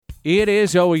It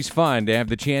is always fun to have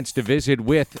the chance to visit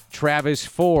with Travis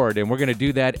Ford, and we're going to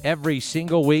do that every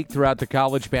single week throughout the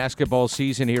college basketball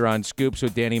season here on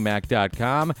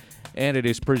ScoopsWithDannyMac.com, and it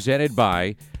is presented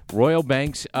by Royal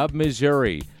Banks of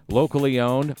Missouri. Locally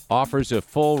owned, offers a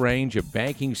full range of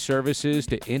banking services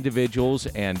to individuals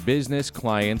and business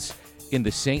clients in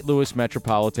the St. Louis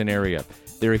metropolitan area.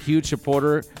 They're a huge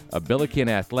supporter of Billiken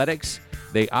Athletics.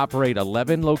 They operate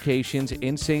 11 locations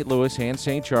in St. Louis and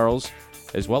St. Charles,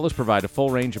 as well as provide a full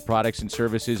range of products and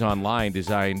services online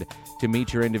designed to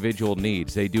meet your individual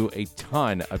needs. They do a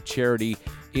ton of charity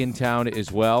in town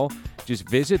as well. Just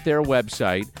visit their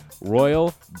website,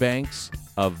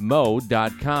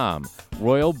 royalbanksofmo.com.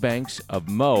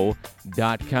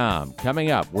 royalbanksofmo.com.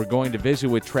 Coming up, we're going to visit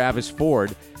with Travis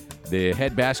Ford, the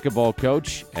head basketball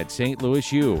coach at St.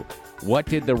 Louis U. What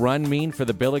did the run mean for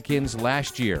the Billikens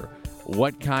last year?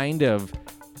 What kind of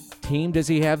team does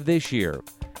he have this year?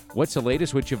 What's the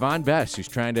latest with Javon Best, who's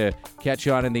trying to catch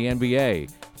on in the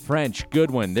NBA? French,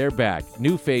 Goodwin, they're back.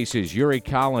 New faces, Yuri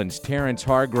Collins, Terrence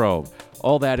Hargrove.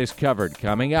 All that is covered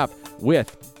coming up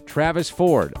with Travis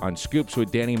Ford on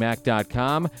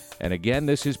ScoopsWithDannyMac.com. And again,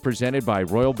 this is presented by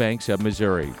Royal Banks of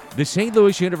Missouri. The St.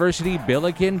 Louis University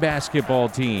Billiken basketball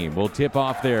team will tip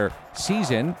off their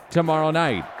season tomorrow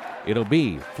night. It'll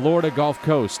be Florida Gulf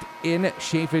Coast in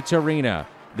Chaifetz Arena.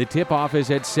 The tip-off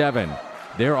is at 7.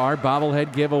 There are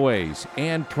bobblehead giveaways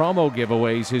and promo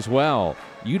giveaways as well.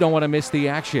 You don't want to miss the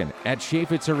action at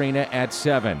Chaifetz Arena at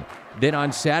 7. Then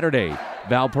on Saturday,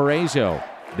 Valparaiso,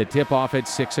 the tip-off at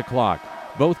 6 o'clock.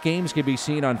 Both games can be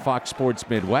seen on Fox Sports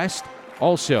Midwest.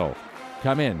 Also,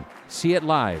 come in, see it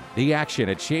live, the action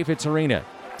at Chaifetz Arena.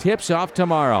 Tips off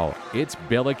tomorrow. It's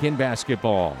Billiken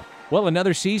basketball. Well,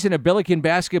 another season of Billiken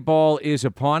basketball is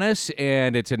upon us,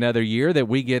 and it's another year that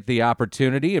we get the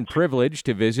opportunity and privilege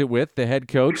to visit with the head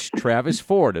coach, Travis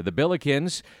Ford of the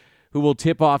Billikens, who will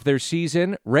tip off their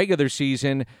regular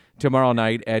season, tomorrow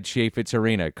night at Chaifetz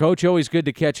Arena. Coach, always good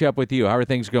to catch up with you. How are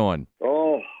things going?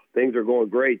 Oh, things are going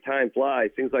great. Time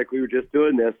flies. Seems like we were just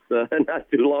doing this not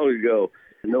too long ago.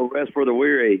 No rest for the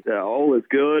weary. All is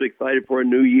good. Excited for a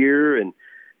new year, and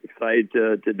excited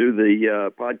to do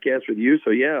the podcast with you.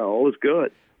 So, yeah, all is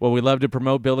good. Well, we love to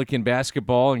promote Billiken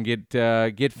basketball and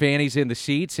get fannies in the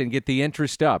seats and get the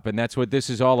interest up, and that's what this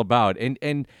is all about.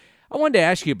 And I wanted to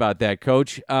ask you about that,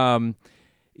 Coach.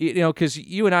 Because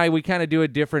you and I, we kind of do a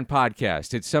different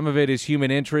podcast. Some of it is human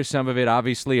interest, some of it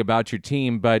obviously about your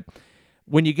team. But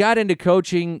when you got into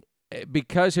coaching,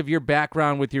 because of your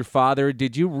background with your father,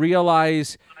 did you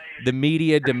realize the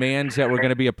media demands that were going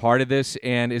to be a part of this?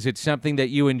 And is it something that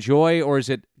you enjoy, or is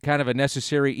it kind of a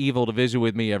necessary evil to visit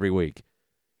with me every week?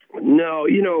 No,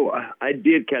 I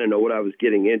did kind of know what I was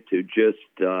getting into just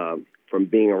from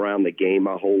being around the game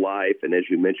my whole life. And as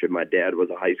you mentioned, my dad was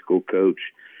a high school coach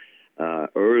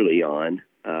early on.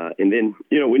 And then,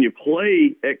 when you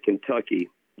play at Kentucky,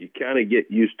 you kind of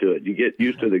get used to it. You get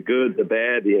used to the good, the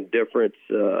bad, the indifference,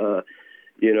 of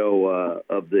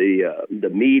the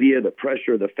media, the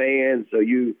pressure of the fans. So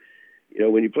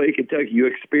when you play Kentucky, you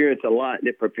experience a lot, and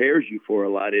it prepares you for a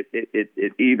lot. It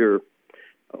either,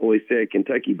 I always say,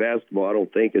 Kentucky basketball, I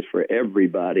don't think is for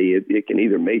everybody. It can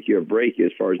either make you or break you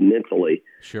as far as mentally.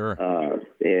 Sure.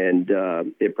 And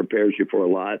it prepares you for a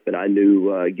lot. But I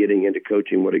knew getting into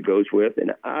coaching what it goes with,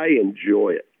 and I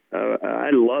enjoy it.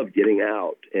 I love getting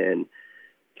out and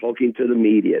talking to the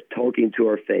media, talking to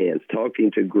our fans,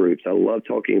 talking to groups. I love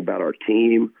talking about our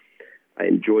team. I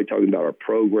enjoy talking about our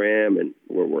program and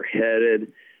where we're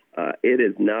headed. It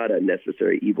is not a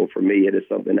necessary evil for me. It is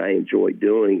something I enjoy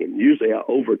doing. And usually I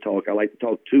overtalk. I like to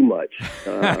talk too much.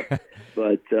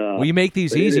 Well, you make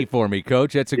these easy for me,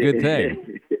 Coach. That's a good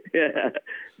thing. Yeah.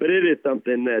 But it is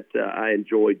something that I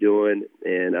enjoy doing,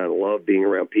 and I love being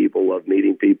around people, love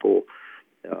meeting people.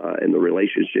 And the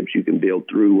relationships you can build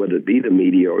through, whether it be the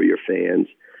media or your fans,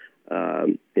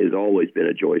 has always been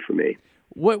a joy for me.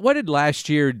 What did last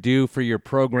year do for your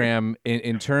program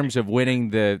in terms of winning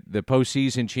the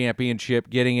postseason championship,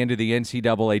 getting into the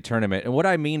NCAA tournament? And what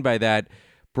I mean by that,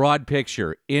 broad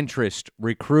picture, interest,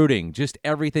 recruiting, just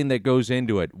everything that goes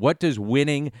into it. What does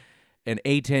winning an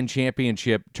A-10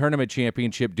 championship, tournament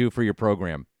championship, do for your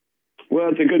program? Well,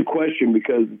 it's a good question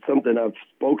because it's something I've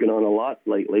spoken on a lot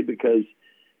lately because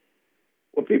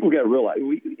what people got to realize,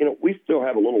 we still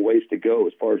have a little ways to go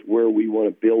as far as where we want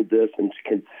to build this and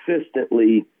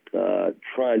consistently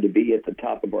trying to be at the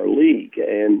top of our league.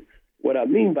 And what I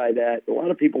mean by that, a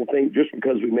lot of people think just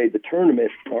because we made the tournament,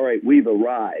 all right, we've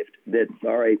arrived. That,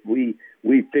 all right, we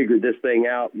figured this thing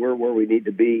out. We're where we need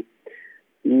to be.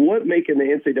 What making the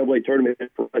NCAA tournament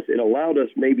for us, it allowed us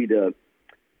maybe to,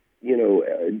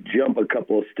 jump a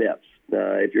couple of steps.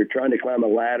 If you're trying to climb a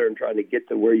ladder and trying to get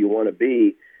to where you want to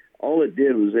be, all it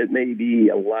did was it maybe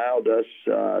allowed us,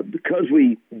 because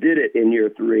we did it in year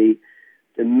 3,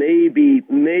 to maybe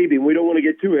we don't want to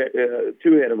get too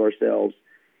ahead of ourselves,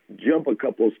 jump a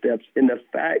couple of steps in the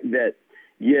fact that,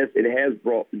 yes, it has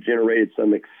generated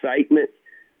some excitement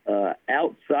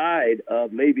outside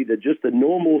of maybe just the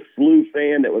normal SLU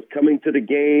fan that was coming to the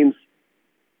games,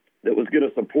 that was going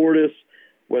to support us,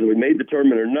 whether we made the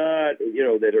tournament or not,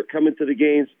 that are coming to the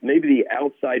games, maybe the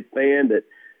outside fan that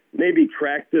maybe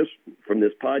tracked us from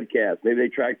this podcast, maybe they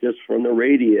tracked us from the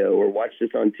radio or watched us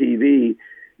on TV.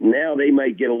 Now they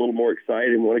might get a little more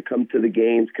excited and want to come to the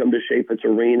games, come to Chaifetz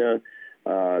Arena.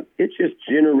 It's just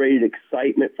generated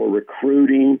excitement for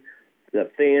recruiting, the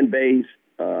fan base,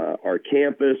 our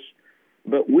campus.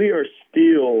 But we are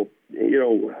still,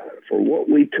 for what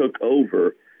we took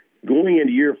over, going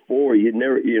into year 4,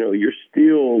 you're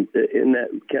still in that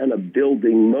kind of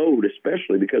building mode,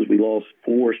 especially because we lost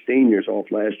 4 seniors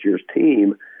off last year's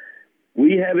team.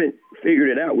 We haven't figured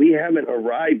it out. We haven't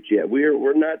arrived yet.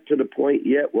 We're not to the point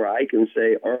yet where I can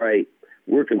say, all right,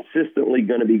 we're consistently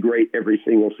going to be great every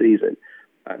single season.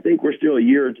 I think we're still a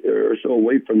year or so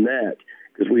away from that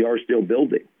because we are still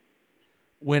building.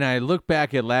 When I look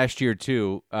back at last year,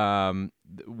 too,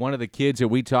 one of the kids that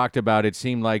we talked about, it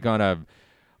seemed like on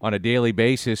a daily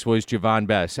basis, was Javon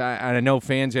Bess. I know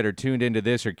fans that are tuned into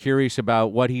this are curious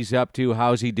about what he's up to,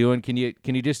 how's he doing. Can you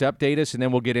just update us, and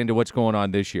then we'll get into what's going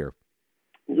on this year?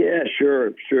 Yeah,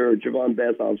 sure. Javon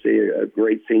Bess, obviously a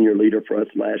great senior leader for us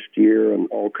last year, an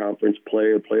all-conference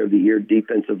player of the year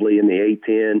defensively in the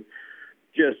A-10.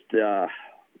 Just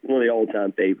one of the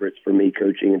all-time favorites for me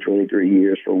coaching in 23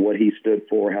 years for what he stood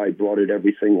for, how he brought it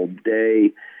every single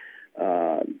day.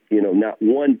 Not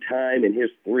one time in his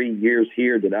 3 years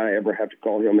here did I ever have to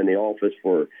call him in the office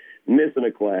for missing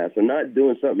a class or not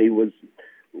doing something he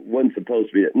wasn't supposed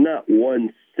to be. Not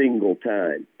one single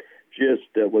time. Just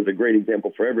was a great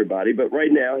example for everybody. But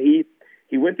right now he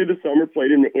went through the summer,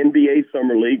 played in the NBA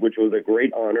Summer League, which was a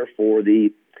great honor for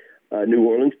the New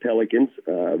Orleans Pelicans.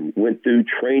 Went through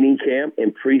training camp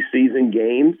and preseason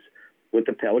games with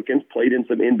the Pelicans, played in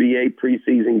some NBA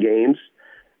preseason games.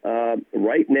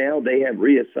 Right now, they have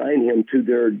reassigned him to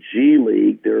their G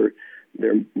League, their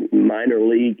minor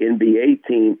league NBA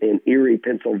team in Erie,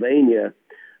 Pennsylvania,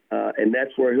 and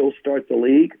that's where he'll start the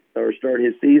league or start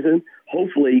his season.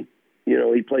 Hopefully,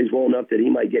 he plays well enough that he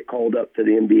might get called up to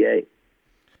the NBA.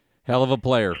 Hell of a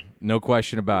player, no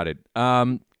question about it.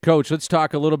 Coach, let's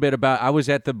talk a little bit about. I was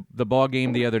at the ball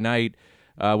game the other night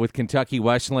with Kentucky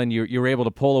Wesleyan. You were able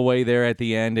to pull away there at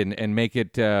the end and make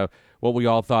it what we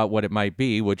all thought what it might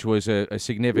be, which was a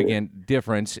significant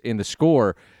difference in the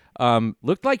score.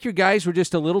 Looked like your guys were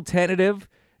just a little tentative,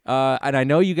 and I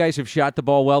know you guys have shot the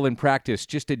ball well in practice.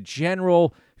 Just a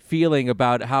general feeling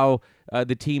about how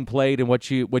the team played and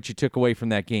what you took away from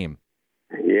that game.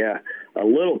 Yeah, a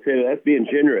little tentative. That's being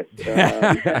generous.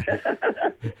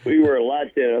 We were a lot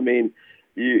tentative. I mean,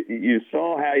 you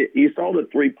saw the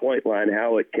 3-point line,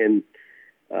 how it can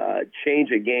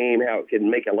change a game, how it can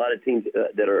make a lot of teams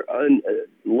that are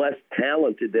less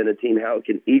talented than a team, how it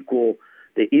can equal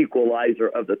the equalizer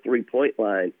of the 3-point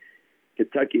line.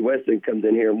 Kentucky Wesleyan comes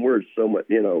in here and we're so much,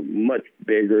 much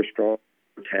bigger, stronger,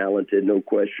 talented, no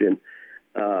question.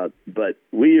 But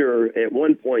we are at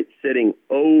one point sitting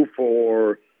 0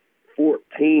 for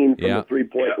 14 from the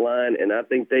 3-point line, and I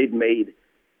think they'd made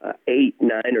 8,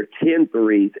 9, or 10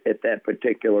 threes at that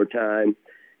particular time,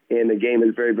 and the game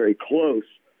is very, very close.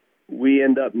 We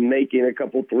end up making a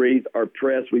couple threes.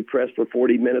 We pressed for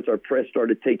 40 minutes. Our press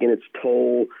started taking its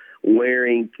toll,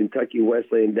 wearing Kentucky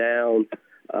Wesleyan down,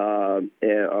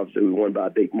 and obviously we won by a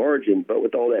big margin. But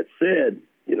with all that said,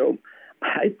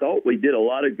 I thought we did a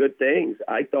lot of good things.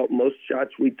 I thought most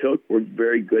shots we took were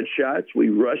very good shots. We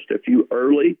rushed a few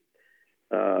early.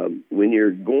 When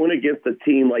you're going against a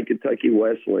team like Kentucky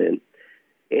Wesleyan,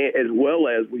 as well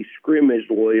as we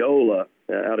scrimmaged Loyola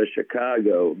out of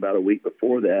Chicago about a week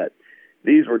before that,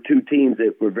 these were two teams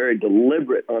that were very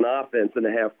deliberate on offense in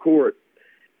the half court.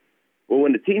 Well,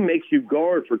 when the team makes you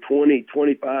guard for 20,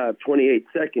 25, 28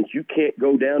 seconds, you can't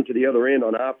go down to the other end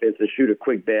on offense and shoot a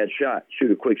quick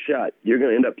shot. You're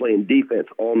going to end up playing defense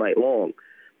all night long.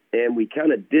 And we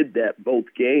kind of did that both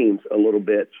games a little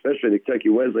bit, especially the Kentucky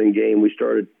Wesleyan game. We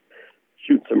started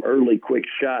shooting some early quick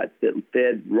shots that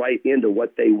fed right into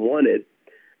what they wanted.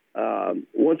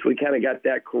 Once we kind of got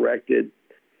that corrected,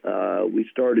 we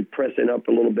started pressing up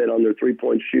a little bit on their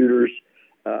three-point shooters.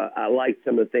 I liked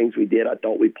some of the things we did. I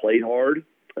thought we played hard.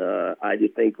 I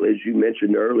just think, as you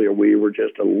mentioned earlier, we were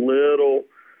just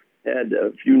had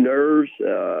a few nerves.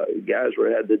 Guys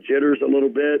had the jitters a little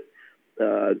bit.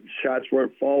 Shots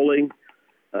weren't falling,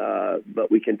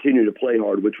 but we continued to play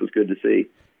hard, which was good to see.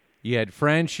 You had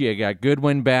French, you got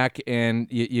Goodwin back, and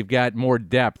you've got more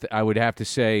depth, I would have to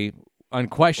say,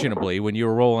 unquestionably, when you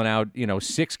were rolling out,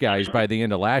 6 guys by the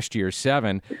end of last year,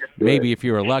 7, maybe if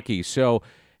you were lucky. So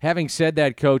having said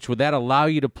that, Coach, would that allow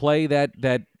you to play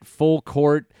that full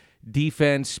court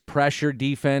defense, pressure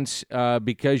defense,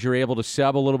 because you're able to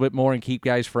sub a little bit more and keep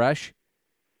guys fresh?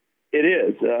 It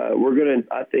is. We're going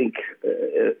to, I think,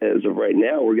 as of right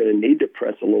now, we're going to need to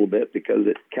press a little bit because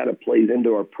it kind of plays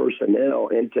into our personnel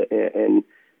and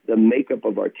the makeup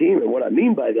of our team. And what I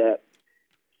mean by that,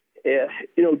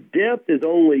 depth is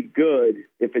only good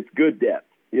if it's good depth.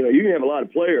 You can have a lot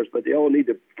of players, but they all need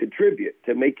to contribute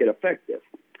to make it effective.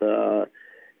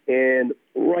 And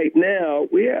right now,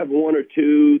 we have 1 or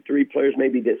 2, 3 players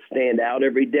maybe that stand out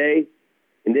every day,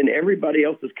 and then everybody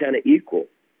else is kind of equal.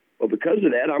 Well, because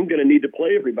of that, I'm going to need to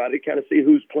play everybody to kind of see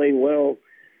who's playing well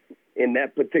in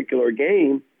that particular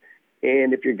game.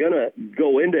 And if you're going to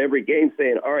go into every game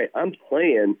saying, all right, I'm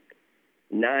playing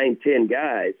 9, 10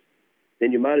 guys,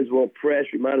 then you might as well press.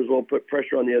 You might as well put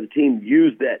pressure on the other team,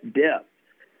 use that depth.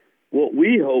 What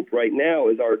we hope right now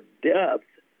is our depth,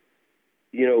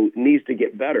 needs to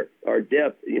get better. Our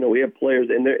depth, we have players,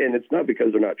 and it's not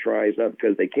because they're not trying. It's not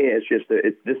because they can't. It's just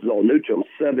that this is all new to them,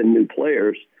 7 new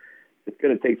players. It's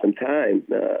going to take some time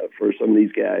for some of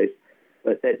these guys,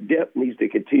 but that depth needs to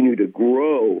continue to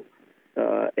grow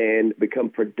and become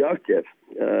productive,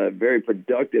 very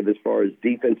productive as far as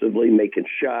defensively, making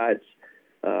shots,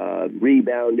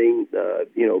 rebounding,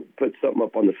 put something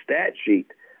up on the stat sheet.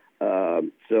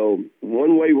 So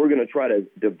one way we're going to try to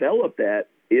develop that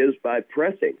is by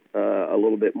pressing a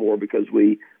little bit more because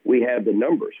we have the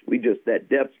numbers. That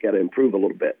depth's got to improve a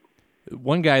little bit.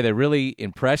 One guy that really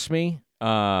impressed me,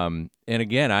 and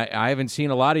again, I haven't seen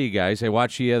a lot of you guys. I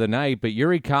watched you the other night, but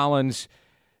Yuri Collins,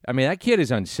 I mean, that kid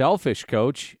is unselfish,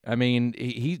 Coach. I mean,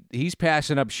 he's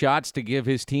passing up shots to give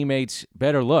his teammates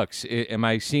better looks. Am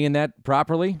I seeing that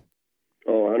properly?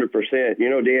 Oh, 100%.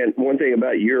 Dan, one thing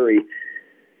about Yuri,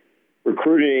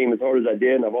 recruiting him as hard as I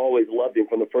did, and I've always loved him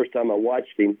from the first time I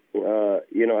watched him.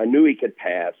 I knew he could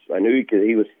pass. I knew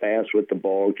he was fast with the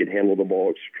ball and could handle the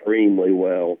ball extremely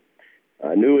well.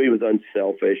 I knew he was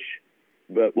unselfish.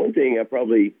 But one thing I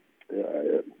probably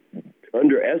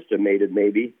underestimated,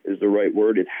 maybe is the right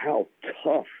word, is how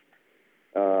tough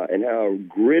and how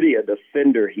gritty a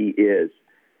defender he is.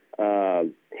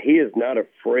 He is not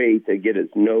afraid to get his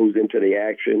nose into the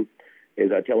action.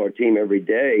 As I tell our team every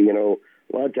day,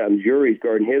 a lot of times Yuri's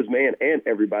guarding his man and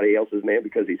everybody else's man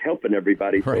because he's helping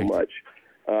everybody so much.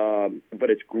 But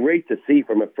it's great to see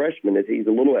from a freshman that he's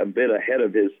a bit ahead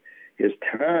of his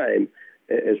time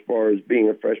as far as being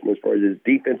a freshman, as far as his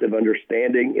defensive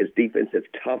understanding, his defensive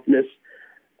toughness.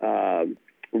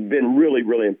 We've been really,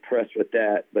 really impressed with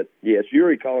that. But, yes,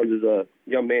 Yuri Collins is a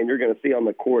young man you're going to see on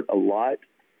the court a lot.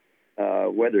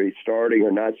 Whether he's starting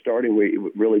or not starting,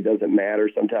 it really doesn't matter.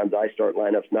 Sometimes I start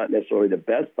lineups, not necessarily the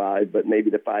best 5, but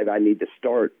maybe the 5 I need to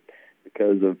start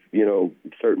because of,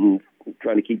 certain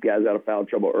trying to keep guys out of foul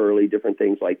trouble early, different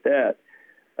things like that.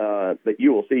 But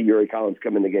you will see Yuri Collins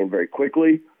come in the game very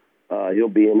quickly. He'll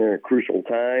be in there at crucial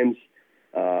times.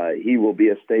 He will be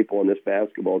a staple on this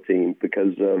basketball team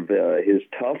because of his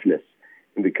toughness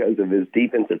and because of his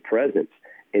defensive presence.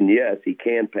 And, yes, he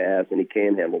can pass and he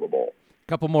can handle the ball.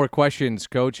 Couple more questions,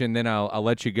 Coach, and then I'll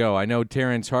let you go. I know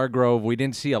Terrence Hargrove, we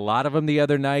didn't see a lot of him the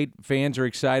other night. Fans are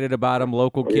excited about him,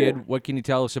 local kid. Yeah. What can you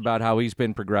tell us about how he's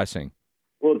been progressing?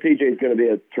 Well, TJ's going to be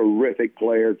a terrific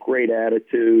player, great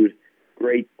attitude,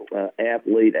 great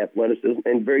athlete, athleticism,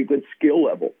 and very good skill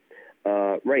level.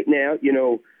 Right now,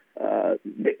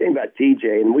 big thing about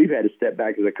TJ, and we've had to step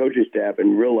back as a coaching staff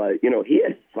and realize, he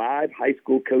had 5 high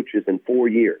school coaches in 4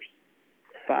 years.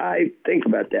 5, think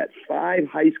about that, 5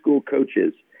 high school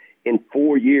coaches in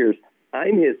 4 years.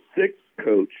 I'm his 6th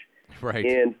coach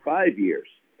in 5 years.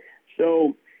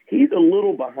 So he's a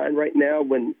little behind right now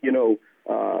when,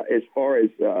 as far as,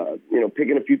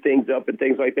 picking a few things up and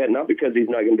things like that, not because he's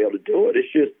not going to be able to do it.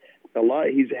 It's just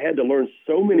he's had to learn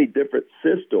so many different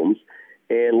systems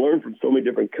and learn from so many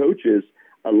different coaches.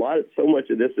 So much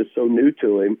of this is so new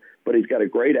to him, but he's got a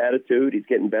great attitude. He's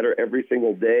getting better every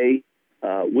single day.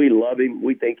 We love him.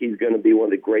 We think he's going to be one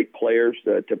of the great players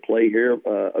to play here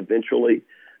eventually.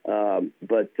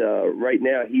 But right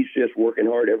now, he's just working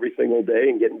hard every single day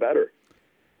and getting better.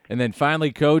 And then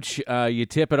finally, Coach, you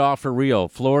tip it off for real.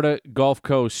 Florida Gulf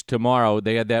Coast tomorrow.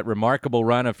 They had that remarkable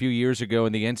run a few years ago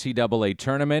in the NCAA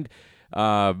tournament.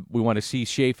 We want to see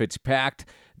Chaffetz packed.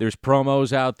 There's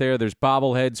promos out there. There's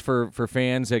bobbleheads for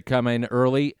fans that come in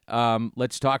early.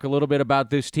 Let's talk a little bit about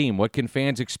this team. What can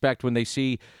fans expect when they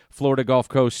see Florida Gulf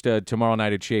Coast tomorrow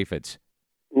night at Chaffetz?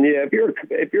 Yeah,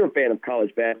 if you're a fan of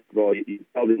college basketball, you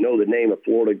probably know the name of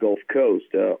Florida Gulf Coast,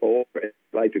 or they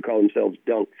like to call themselves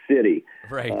Dunk City.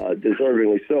 Right.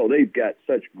 Deservingly so. They've got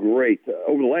such great,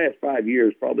 over the last 5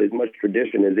 years, probably as much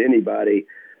tradition as anybody,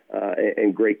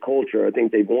 and great culture. I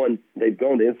think they've gone to the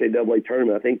NCAA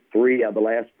tournament, I think 3 out of the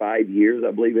last 5 years,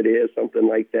 I believe it is, something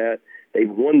like that. They've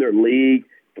won their league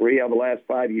 3 out of the last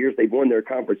 5 years. They've won their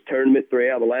conference tournament 3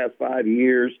 out of the last 5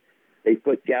 years. They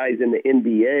put guys in the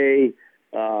NBA.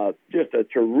 Just a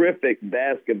terrific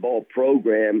basketball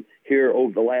program here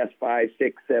over the last 5,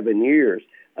 6, 7 years.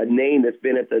 A name that's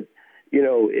been at the,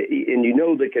 and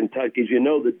the Kentuckys,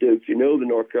 the Dukes, the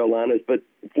North Carolinas, but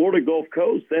Florida Gulf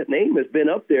Coast, that name has been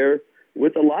up there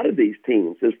with a lot of these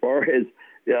teams as far as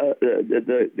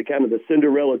the kind of the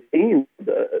Cinderella team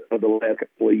of the last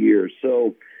couple of years.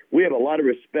 So we have a lot of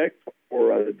respect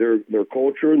for their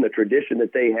culture and the tradition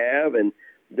that they have and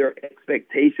their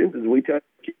expectations as we touch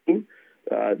the team.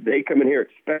 They come in here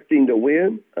expecting to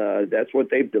win. That's what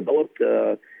they've developed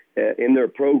in their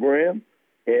program,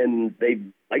 and they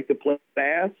like to play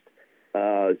fast.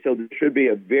 So there should be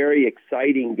a very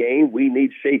exciting game. We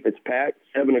need Chaffetz packed.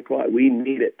 7 o'clock, we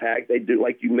need it packed. They do,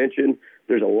 like you mentioned,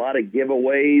 there's a lot of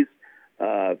giveaways.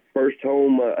 First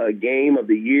home game of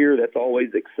the year, that's always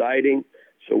exciting.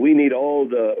 So we need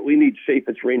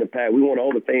Chaffetz Arena packed. We want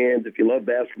all the fans. If you love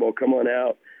basketball, come on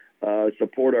out.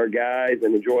 Support our guys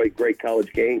and enjoy a great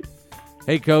college game.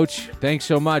 Hey, Coach, thanks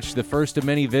so much. The first of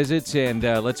many visits, and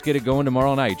let's get it going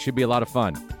tomorrow night. Should be a lot of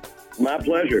fun. My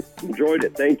pleasure. Enjoyed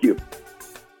it. Thank you.